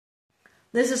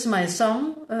This is my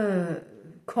song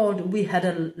called We Had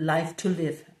a Life to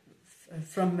Live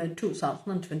from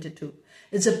 2022.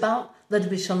 It's about that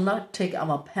we shall not take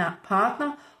our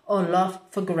partner or love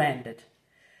for granted.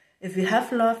 If we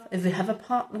have love, if we have a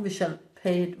partner, we shall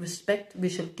pay it respect, we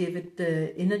shall give it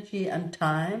energy and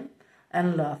time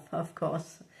and love, of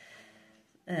course.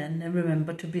 And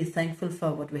remember to be thankful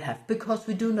for what we have, because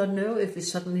we do not know if we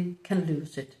suddenly can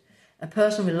lose it. A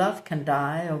person we love can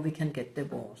die, or we can get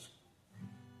divorced.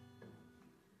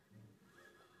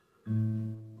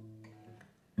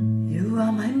 You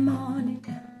are my morning,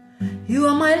 you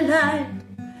are my light,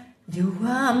 you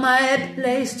are my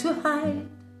place to hide.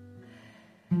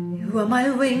 You are my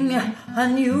wing,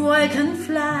 on you I can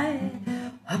fly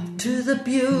up to the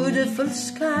beautiful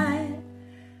sky.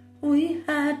 We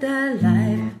had a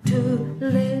life to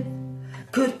live,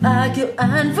 could argue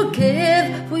and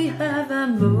forgive. We have a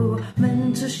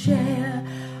moment to share,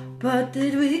 but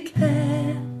did we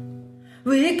care?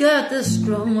 We got the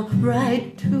strong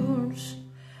right tunes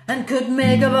and could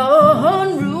make our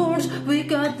own rules. We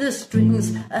got the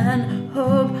strings and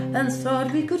hope and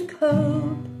thought we could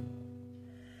cope.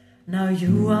 Now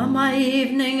you are my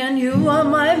evening and you are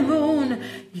my moon,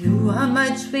 you are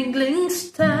my twinkling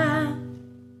star.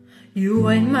 You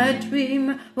are in my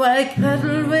dream while I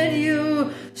cuddle with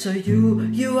you, so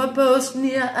you are both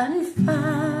near and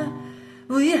far.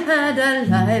 We had a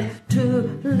life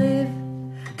to live,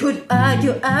 could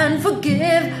argue and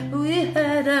forgive. We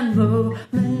had a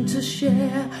moment to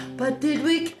share, but did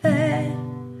we care?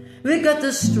 We got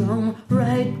the strong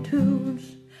right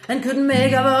tunes and could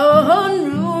make our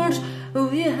own rules.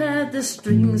 We had the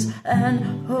strings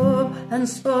and hope and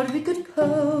thought we could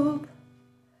cope.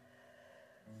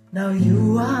 Now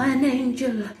you are an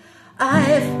angel, I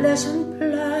have flesh and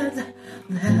blood.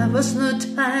 There was no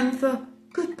time for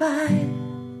goodbye,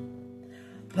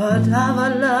 but our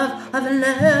love I will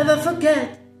never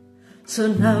forget. So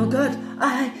now God,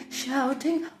 I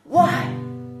shouting, why?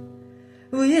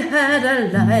 We had a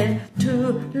life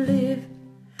to live,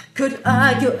 could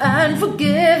argue and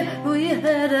forgive. We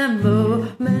had a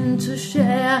moment to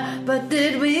share, but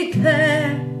did we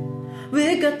care?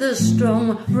 We got the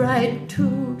strong right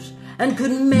tools and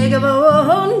could make our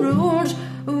own rules.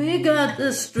 We got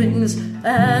the strings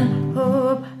and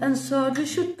hope and thought we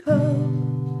should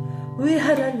cope. We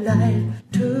had a life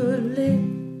to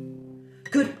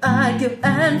live, could argue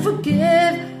and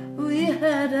forgive. We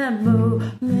had a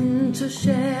moment to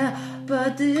share,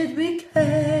 but did we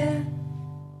care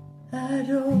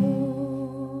at all?